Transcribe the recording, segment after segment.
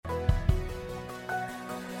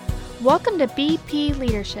Welcome to BP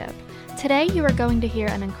Leadership. Today you are going to hear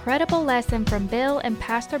an incredible lesson from Bill and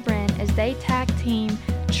Pastor Brent as they tag team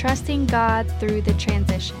trusting God through the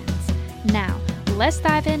transitions. Now, let's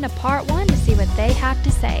dive into part 1 to see what they have to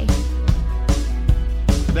say.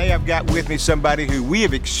 Today I've got with me somebody who we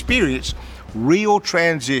have experienced real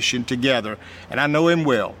transition together, and I know him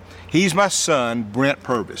well. He's my son, Brent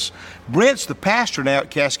Purvis. Brent's the pastor now at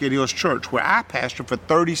Cascade Hills Church, where I pastored for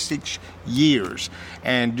 36 years.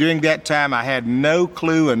 And during that time, I had no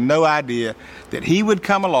clue and no idea that he would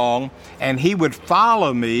come along and he would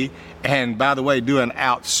follow me and, by the way, do an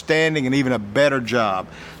outstanding and even a better job.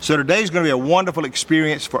 So today's going to be a wonderful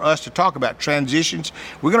experience for us to talk about transitions.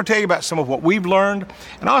 We're going to tell you about some of what we've learned,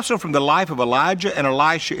 and also from the life of Elijah and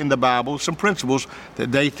Elisha in the Bible, some principles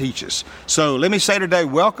that they teach us. So let me say today,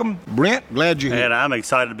 welcome, Brent. Glad you're here. And I'm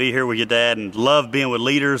excited to be here with you, Dad, and love being with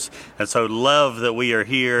leaders, and so love that we are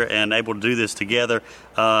here and able to do this together.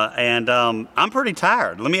 I'm pretty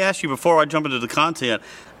tired. Let me ask you before I jump into the content,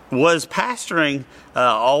 was pastoring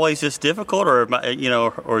always this difficult,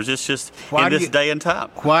 or is this just in this day and time?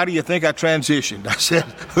 Why do you think I transitioned? I said,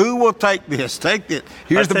 "Who will take this? Take it.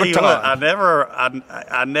 Here's the baton."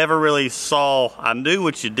 I never really saw. I knew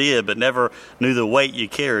what you did, but never knew the weight you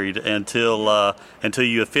carried until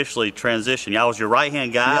you officially transitioned. I was your right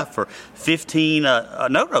hand guy for 15.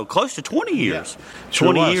 Close to 20 years. Yeah,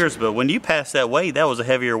 sure 20 years. But when you passed that weight, that was a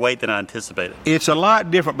heavier weight than I anticipated. It's a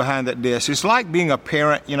lot different behind that desk. It's like being a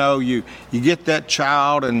parent. You get that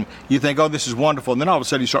child and you think, oh, this is wonderful. And then all of a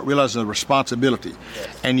sudden you start realizing the responsibility.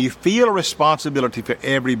 Yes. And you feel a responsibility for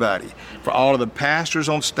everybody, for all of the pastors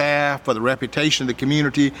on staff, for the reputation of the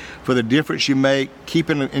community, for the difference you make,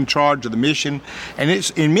 keeping in charge of the mission. And it's,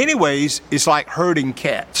 in many ways, it's like herding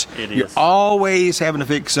cats. It is. You're always having to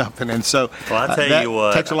fix something. And so I tell you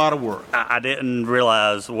what, takes a lot of work. I didn't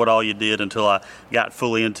realize what all you did until I got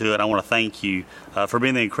fully into it. I want to thank you for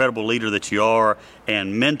being the incredible leader that you are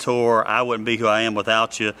and mentor. I wouldn't be who I am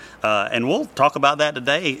without you. And we'll talk about that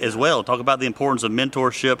today as well. Talk about the importance of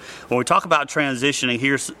mentorship. When we talk about transitioning,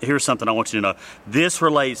 here's something I want you to know. This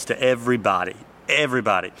relates to everybody.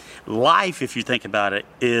 Everybody. Life, if you think about it,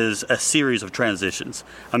 is a series of transitions.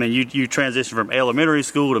 I mean, you transition from elementary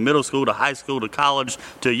school to middle school to high school to college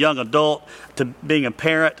to a young adult to being a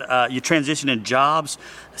parent. You transition in jobs.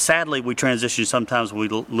 Sadly, we transition sometimes when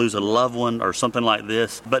we lose a loved one or something like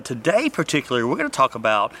this. But today, particularly, we're going to talk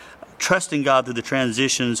about trusting God through the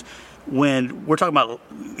transitions. When we're talking about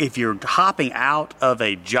if you're hopping out of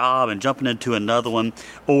a job and jumping into another one,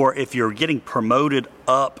 or if you're getting promoted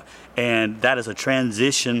up and that is a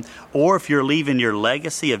transition, or if you're leaving your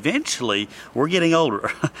legacy, eventually we're getting older.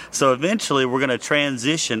 So eventually we're going to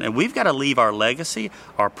transition, and we've got to leave our legacy,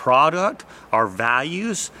 our product, our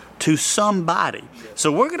values to somebody.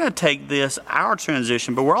 So we're going to take this, our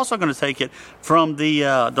transition, but we're also going to take it from the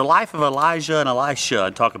life of Elijah and Elisha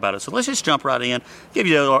and talk about it. So let's just jump right in, give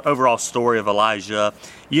you the overall story of Elijah.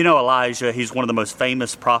 You know Elijah, he's one of the most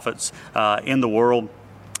famous prophets in the world.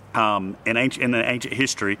 In ancient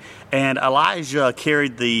history, and Elijah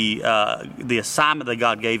carried the assignment that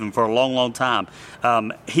God gave him for a long, long time.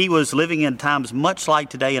 He was living in times much like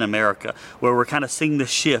today in America, where we're kind of seeing the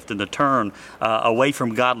shift and the turn away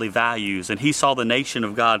from godly values. And he saw the nation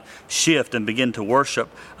of God shift and begin to worship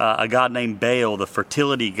a god named Baal, the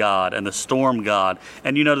fertility god and the storm god.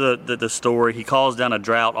 And you know the story. He calls down a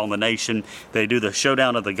drought on the nation. They do the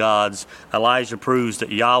showdown of the gods. Elijah proves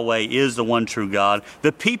that Yahweh is the one true God.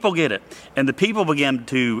 The people get it, and the people begin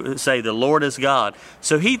to say the Lord is God.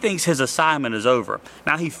 So he thinks his assignment is over.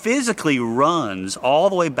 Now he physically runs all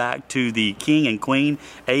the way back to the king and queen,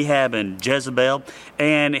 Ahab and Jezebel,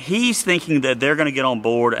 and he's thinking that they're going to get on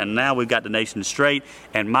board, and now we've got the nation straight,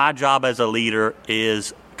 and my job as a leader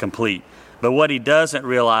is complete. But what he doesn't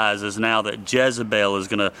realize is now that Jezebel is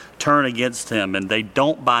going to turn against him, and they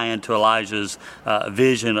don't buy into Elijah's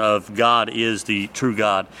vision of God is the true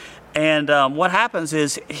God. And what happens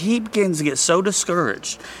is he begins to get so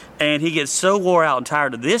discouraged, and he gets so wore out and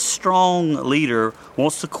tired that this strong leader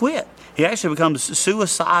wants to quit. He actually becomes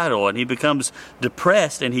suicidal, and he becomes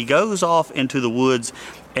depressed, and he goes off into the woods,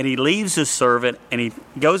 and he leaves his servant, and he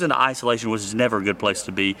goes into isolation, which is never a good place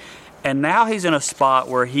to be. And now he's in a spot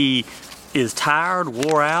where he is tired,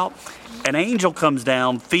 wore out. An angel comes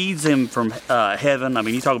down, feeds him from heaven. I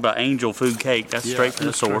mean, you talk about angel food cake. That's straight from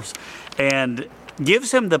the source. True. And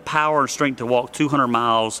gives him the power and strength to walk 200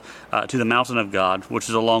 miles to the mountain of God, which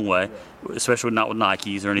is a long way, especially not with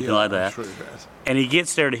Nikes or anything like that. And he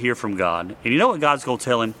gets there to hear from God. And you know what God's going to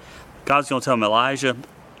tell him? God's going to tell him, Elijah,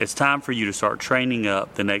 it's time for you to start training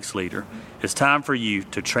up the next leader. It's time for you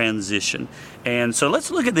to transition. And so let's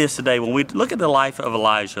look at this today. When we look at the life of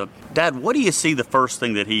Elijah, Dad, what do you see the first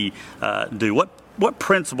thing that he do? What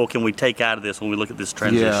principle can we take out of this when we look at this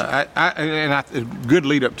transition? Yeah, good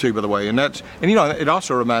lead up too, by the way. And it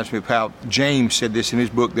also reminds me of how James said this in his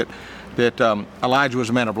book that Elijah was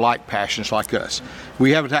a man of like passions like us.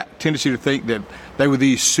 We have a tendency to think that they were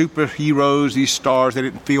these superheroes, these stars. They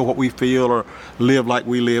didn't feel what we feel or live like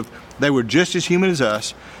we live. They were just as human as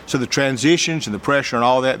us. So the transitions and the pressure and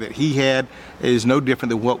all that he had is no different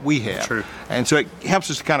than what we have. True. And so it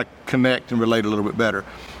helps us to kind of connect and relate a little bit better.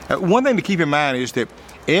 One thing to keep in mind is that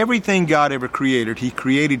everything God ever created, He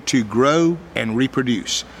created to grow and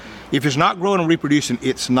reproduce. If it's not growing and reproducing,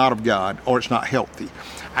 it's not of God or it's not healthy.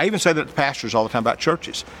 I even say that to pastors all the time about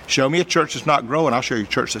churches. Show me a church that's not growing, I'll show you a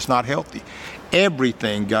church that's not healthy.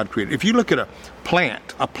 Everything God created. If you look at a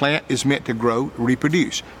plant is meant to grow,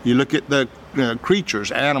 reproduce. You look at the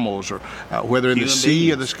creatures, animals, or whether in the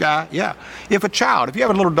sea or the sky. Yeah. If you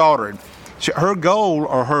have a little daughter, and her goal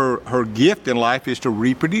or her gift in life is to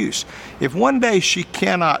reproduce. If one day she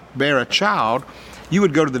cannot bear a child, you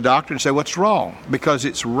would go to the doctor and say, what's wrong? Because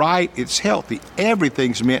it's right, it's healthy.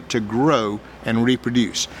 Everything's meant to grow and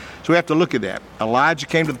reproduce. So we have to look at that. Elijah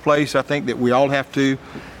came to the place, I think, that we all have to.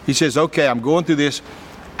 He says, okay, I'm going through this.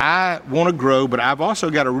 I want to grow, but I've also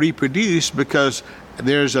got to reproduce because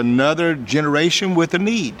there's another generation with a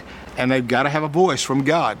need, and they've got to have a voice from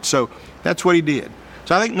God. So that's what he did.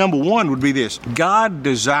 So I think number one would be this. God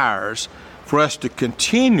desires for us to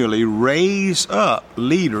continually raise up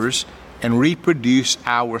leaders and reproduce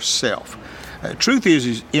ourselves. Truth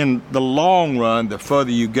is in the long run, the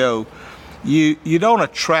further you go, you don't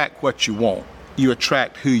attract what you want. You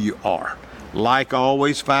attract who you are. Like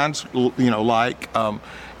always finds, real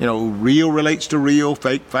relates to real,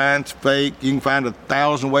 fake finds fake. You can find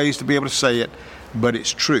 1,000 ways to be able to say it, but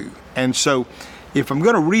it's true. And so if I'm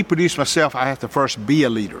going to reproduce myself, I have to first be a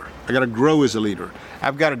leader. I got to grow as a leader.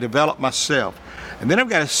 I've got to develop myself. And then I've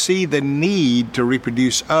got to see the need to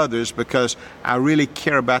reproduce others because I really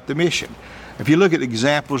care about the mission. If you look at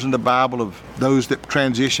examples in the Bible of those that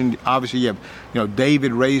transitioned, obviously you have,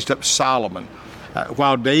 David raised up Solomon.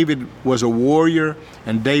 While David was a warrior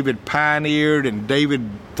and David pioneered and David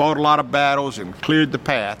fought a lot of battles and cleared the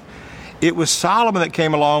path, it was Solomon that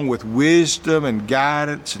came along with wisdom and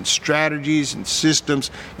guidance and strategies and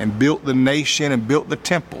systems and built the nation and built the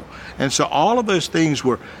temple. And so all of those things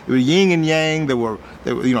were yin and yang. They were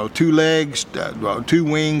two legs, two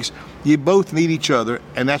wings. You both need each other,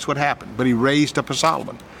 and that's what happened. But he raised up a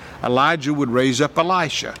Solomon. Elijah would raise up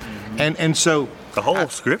Elisha. Mm-hmm. And so the whole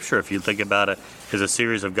scripture, if you think about it, is a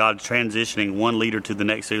series of God transitioning one leader to the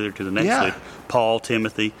next leader to the next leader. Paul,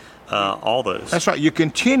 Timothy, all those. That's right. You're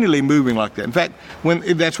continually moving like that. In fact,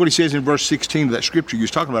 that's what he says in verse 16 of that scripture you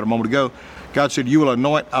was talking about a moment ago. God said, you will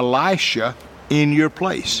anoint Elisha in your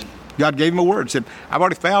place. God gave him a word, said, I've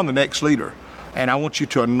already found the next leader, and I want you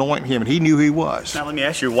to anoint him. And he knew who he was. Now, let me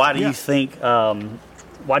ask you, why do you think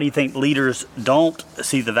leaders don't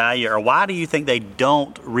see the value, or why do you think they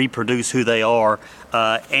don't reproduce who they are?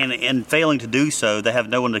 And in failing to do so, they have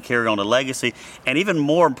no one to carry on a legacy. And even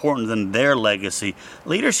more important than their legacy,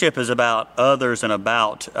 leadership is about others and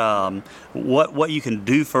about what you can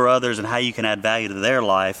do for others and how you can add value to their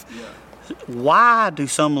life. Yeah. Why do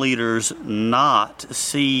some leaders not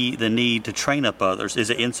see the need to train up others? Is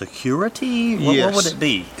it insecurity? What would it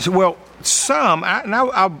be? Well, some,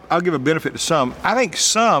 I'll give a benefit to some. I think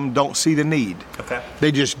some don't see the need. Okay.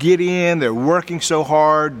 They just get in, they're working so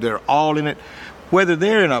hard, they're all in it. Whether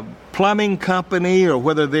they're in a plumbing company or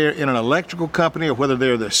whether they're in an electrical company or whether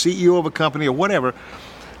they're the CEO of a company or whatever,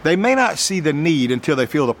 they may not see the need until they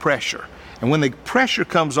feel the pressure. And when the pressure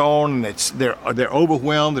comes on and they're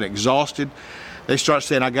overwhelmed and exhausted, they start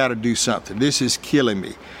saying, I got to do something. This is killing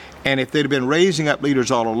me. And if they'd have been raising up leaders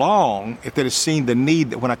all along, if they'd have seen the need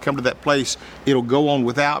that when I come to that place, it'll go on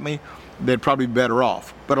without me, they'd probably be better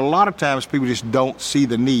off. But a lot of times people just don't see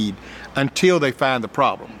the need until they find the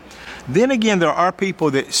problem. Then again, there are people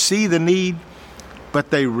that see the need, but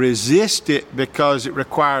they resist it because it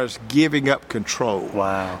requires giving up control.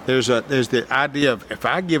 Wow. There's the idea of if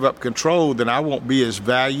I give up control, then I won't be as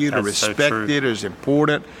valued or respected or as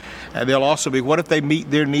important. And they'll also be, what if they meet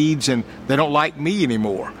their needs and they don't like me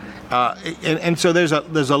anymore? And so there's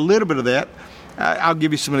a little bit of that. I'll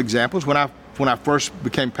give you some examples. When I first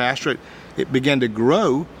became pastor, it began to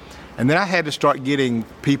grow. And then I had to start getting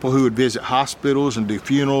people who would visit hospitals and do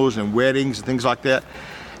funerals and weddings and things like that.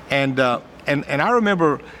 And I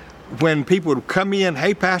remember when people would come in,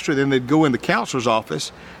 hey, pastor, then they'd go in the counselor's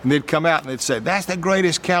office and they'd come out and they'd say, that's the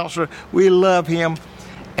greatest counselor. We love him.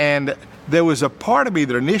 And there was a part of me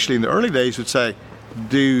that initially in the early days would say,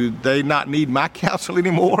 do they not need my counsel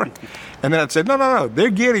anymore? And then I'd say, no, they're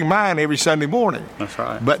getting mine every Sunday morning. That's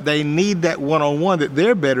right. But they need that one-on-one that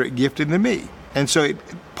they're better at gifting than me. And so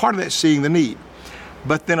part of that's seeing the need.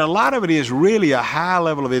 But then a lot of it is really a high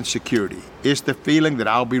level of insecurity. It's the feeling that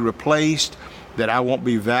I'll be replaced, that I won't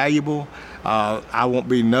be valuable, I won't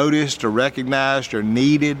be noticed or recognized or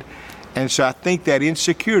needed. And so I think that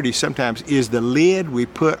insecurity sometimes is the lid we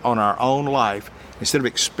put on our own life. Instead of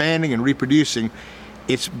expanding and reproducing,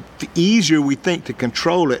 it's easier, we think, to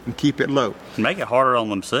control it and keep it low. Make it harder on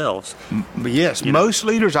themselves. Yes, most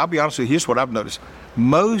leaders, I'll be honest with you, here's what I've noticed.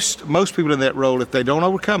 Most people in that role, if they don't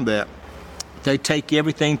overcome that, they take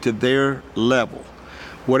everything to their level,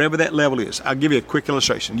 whatever that level is. I'll give you a quick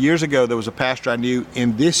illustration. Years ago, there was a pastor I knew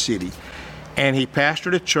in this city, and he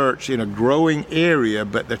pastored a church in a growing area,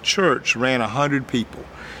 but the church ran 100 people.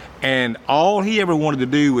 And all he ever wanted to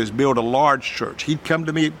do was build a large church. He'd come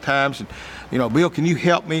to me at times and, Bill, can you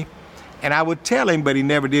help me? And I would tell him, but he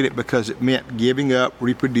never did it because it meant giving up,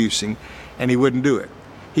 reproducing, and he wouldn't do it.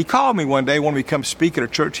 He called me one day, wanted me to come speak at a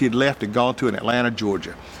church he had left and gone to in Atlanta,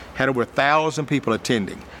 Georgia. Had over 1,000 people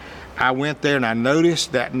attending. I went there and I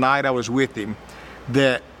noticed that night I was with him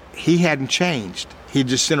that he hadn't changed. He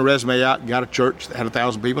just sent a resume out and got a church that had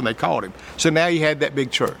 1,000 people, and they called him. So now he had that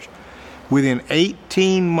big church. Within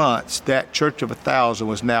 18 months, that church of 1,000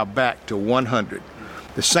 was now back to 100.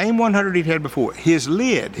 The same 100 he'd had before. His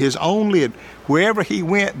own lid, wherever he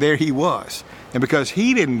went, there he was. And because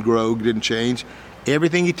he didn't grow, didn't change,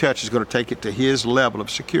 everything he touched is going to take it to his level of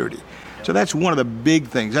security. So that's one of the big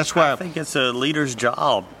things. That's why I think it's a leader's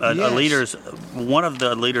job. Yes. One of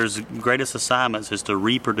the leader's greatest assignments is to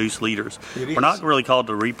reproduce leaders. We're not really called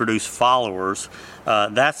to reproduce followers.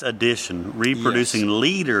 That's addition. Reproducing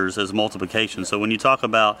leaders is multiplication. So when you talk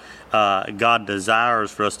about God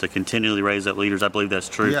desires for us to continually raise up leaders, I believe that's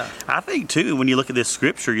true. Yeah. I think too, when you look at this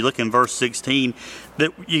scripture, you look in verse 16,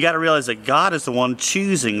 that you got to realize that God is the one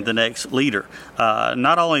choosing the next leader.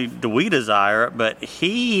 Not only do we desire it, but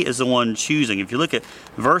He is the one choosing. If you look at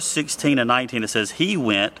verse 16 and 19, it says, He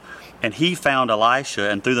went and he found Elisha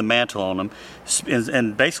and threw the mantle on him,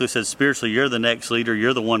 and basically said, spiritually, you're the next leader,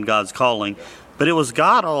 you're the one God's calling. But it was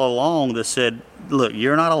God all along that said, look,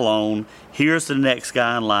 you're not alone. Here's the next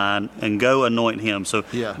guy in line, and go anoint him. So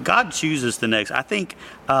God chooses the next. I think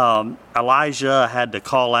Elijah had to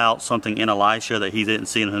call out something in Elisha that he didn't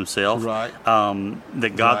see in himself. Right.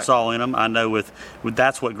 That God saw in him. I know with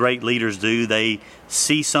that's what great leaders do. They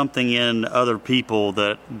see something in other people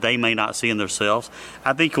that they may not see in themselves.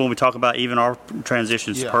 I think when we talk about even our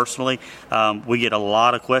transitions personally, we get a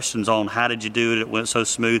lot of questions on how did you do it? It went so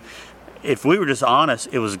smooth. If we were just honest,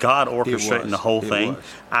 it was God orchestrating the whole thing.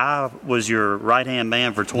 I was your right-hand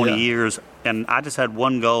man for 20 years, and I just had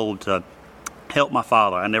one goal, to help my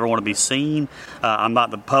father. I never want to be seen. I'm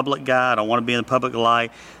not the public guy. I don't want to be in the public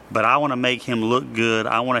light, but I want to make him look good.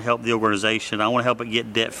 I want to help the organization. I want to help it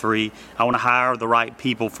get debt-free. I want to hire the right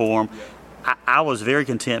people for him. I was very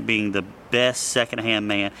content being the best second-hand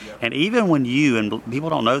man. And even when you, and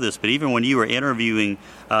people don't know this, but even when you were interviewing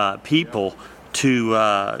people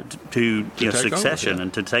to succession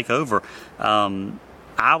and to take over,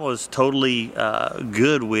 I was totally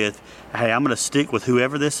good with, hey, I'm going to stick with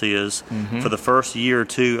whoever this is for the first year or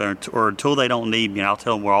two, or until they don't need me. I'll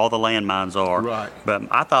tell them where all the landmines are. Right. But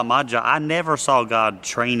I thought my job, I never saw God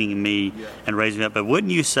training me and raising me up. But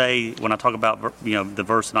wouldn't you say, when I talk about, the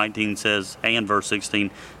verse 19 says, and verse 16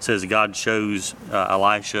 says God chose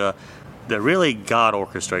Elisha, that really God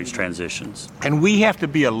orchestrates transitions. And we have to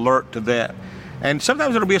be alert to that. And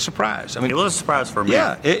sometimes it'll be a surprise. I mean, it was a surprise for me.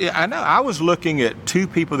 Yeah, I know. I was looking at two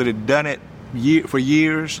people that had done it for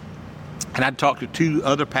years, and I'd talked to two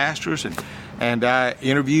other pastors, and I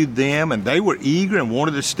interviewed them, and they were eager and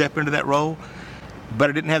wanted to step into that role, but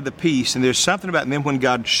I didn't have the peace. And there's something about them, when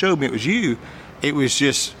God showed me it was you, it was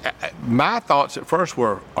just, my thoughts at first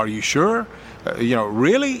were, are you sure?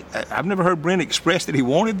 Really? I've never heard Brent express that he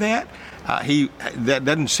wanted that. That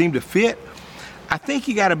doesn't seem to fit. I think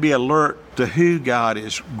you got to be alert to who God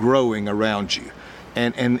is growing around you.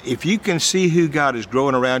 And if you can see who God is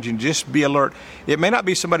growing around you, just be alert. It may not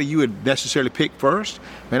be somebody you would necessarily pick first.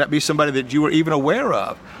 It may not be somebody that you were even aware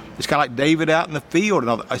of. It's kind of like David out in the field.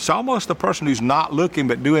 And it's almost the person who's not looking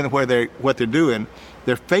but doing what they're doing.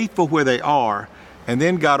 They're faithful where they are. And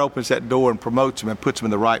then God opens that door and promotes them and puts them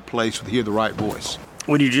in the right place with hear the right voice.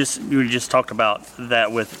 When you just talked about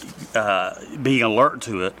that with being alert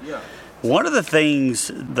to it. Yeah. One of the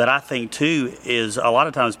things that I think, too, is a lot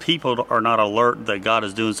of times people are not alert that God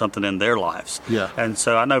is doing something in their lives. Yeah. And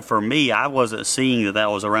so I know for me, I wasn't seeing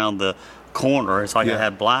that was around the corner. It's like I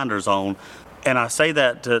had blinders on. And I say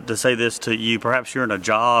that to say this to you. Perhaps you're in a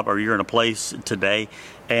job or you're in a place today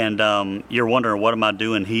and you're wondering, what am I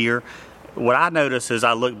doing here? What I notice is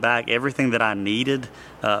I look back, everything that I needed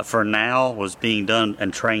for now was being done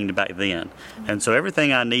and trained back then. And so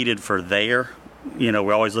everything I needed for there, we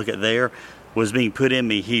always look at there, was being put in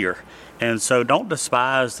me here. And so don't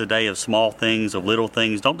despise the day of small things, of little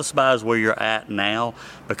things. Don't despise where you're at now,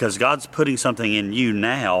 because God's putting something in you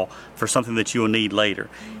now for something that you will need later.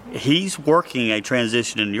 He's working a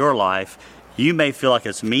transition in your life. You may feel like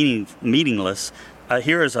it's meaningless.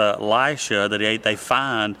 Here is Elisha that they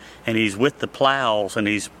find, and he's with the plows, and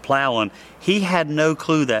he's plowing. He had no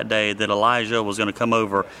clue that day that Elijah was going to come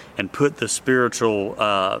over and put the spiritual,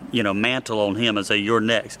 mantle on him and say, "You're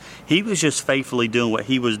next." He was just faithfully doing what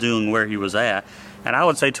he was doing where he was at. And I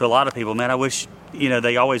would say to a lot of people, man, I wish,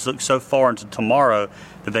 they always look so far into tomorrow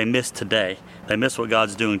that they miss today. They miss what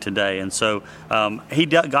God's doing today. And so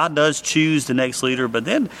God does choose the next leader. But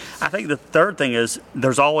then I think the third thing is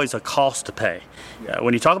there's always a cost to pay.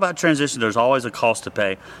 When you talk about transition, there's always a cost to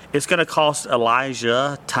pay. It's going to cost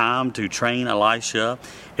Elijah time to train Elisha.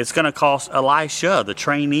 It's going to cost Elisha, the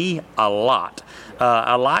trainee, a lot.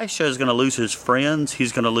 Elisha is going to lose his friends.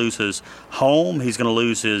 He's going to lose his home. He's going to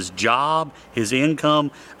lose his job, his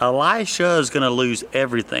income. Elisha is going to lose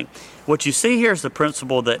everything. What you see here is the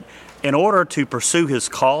principle that in order to pursue his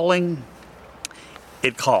calling,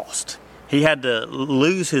 it cost. He had to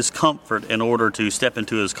lose his comfort in order to step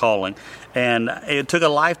into his calling. And it took a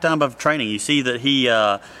lifetime of training. You see that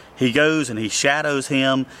he goes and he shadows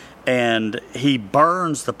him, and he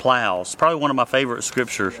burns the plows. Probably one of my favorite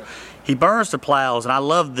scriptures. He burns the plows, and I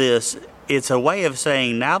love this. It's a way of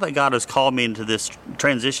saying, now that God has called me into this,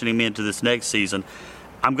 transitioning me into this next season,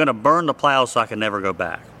 I'm going to burn the plows so I can never go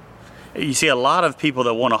back. You see a lot of people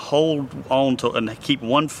that want to hold on to and keep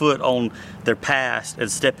one foot on their past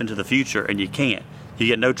and step into the future, and you can't. You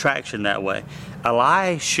get no traction that way.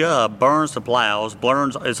 Elisha burns the plows,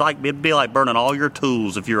 it'd be like burning all your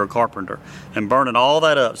tools if you're a carpenter, and burning all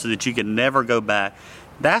that up so that you can never go back.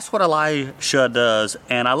 That's what Elisha does.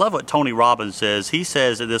 And I love what Tony Robbins says. He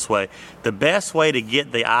says it this way: the best way to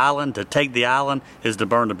get the island, to take the island, is to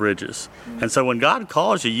burn the bridges. And so when God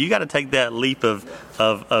calls you, you got to take that leap of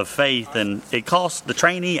faith, and it costs the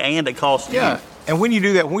trainee and it costs you. And when you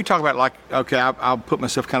do that, when we talk about I'll put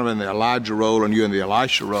myself kind of in the Elijah role and you in the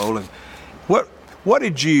Elisha role. And what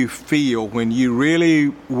did you feel when you really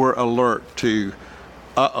were alert to,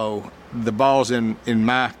 the ball's in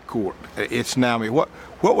my court? It's now me.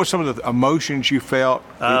 What were some of the emotions you felt?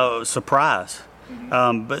 Surprise.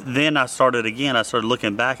 But then I started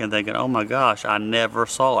looking back and thinking, oh my gosh, I never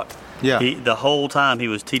saw it. Yeah. The whole time he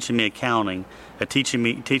was teaching me accounting, teaching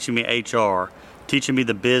me HR, teaching me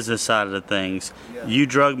the business side of the things. Yeah. You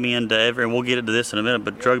drug me into and we'll get into this in a minute,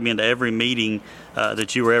 but drug me into every meeting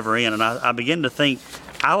that you were ever in. And I began to think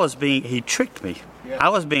he tricked me. Yeah. I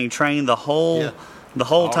was being trained the whole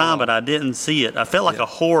time, but I didn't see it. I felt like a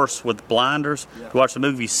horse with blinders. Yeah. You watch the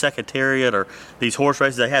movie Secretariat or these horse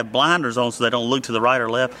races, they have blinders on so they don't look to the right or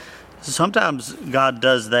left. So sometimes God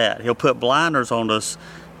does that. He'll put blinders on us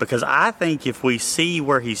because I think if we see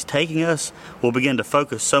where He's taking us, we'll begin to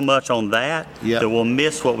focus so much on that that we'll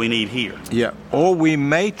miss what we need here. Yeah, or we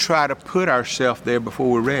may try to put ourselves there before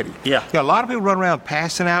we're ready. Yeah. A lot of people run around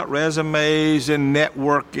passing out resumes and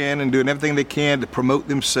networking and doing everything they can to promote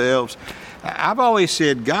themselves. I've always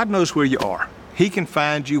said God knows where you are. He can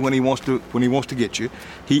find you when he wants to get you.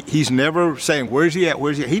 He's never saying, where's he at?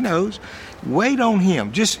 He knows. Wait on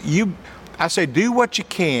him. I say do what you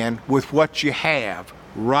can with what you have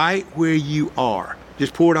right where you are.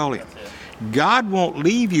 Just pour it all in. God won't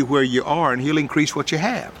leave you where you are, and he'll increase what you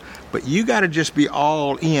have. But you got to just be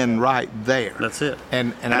all in right there. That's it.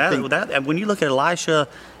 And I think that when you look at Elisha,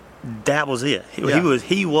 that was it.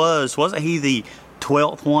 Wasn't he the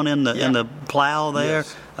 12th one in the plow there?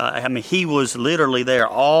 Yes. He was literally there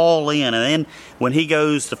all in, and then when he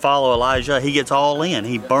goes to follow Elijah, he gets all in.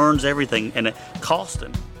 He burns everything, and it cost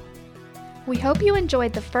him. We hope you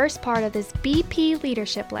enjoyed the first part of this BP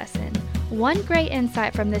leadership lesson. One great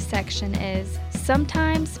insight from this section is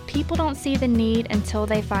sometimes people don't see the need until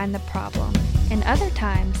they find the problem, and other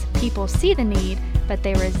times people see the need but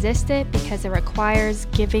they resist it because it requires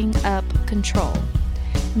giving up control.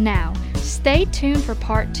 Now, stay tuned for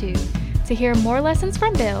part 2. To hear more lessons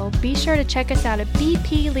from Bill, be sure to check us out at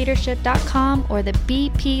bpleadership.com or the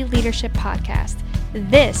BP Leadership Podcast.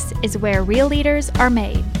 This is where real leaders are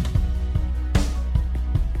made.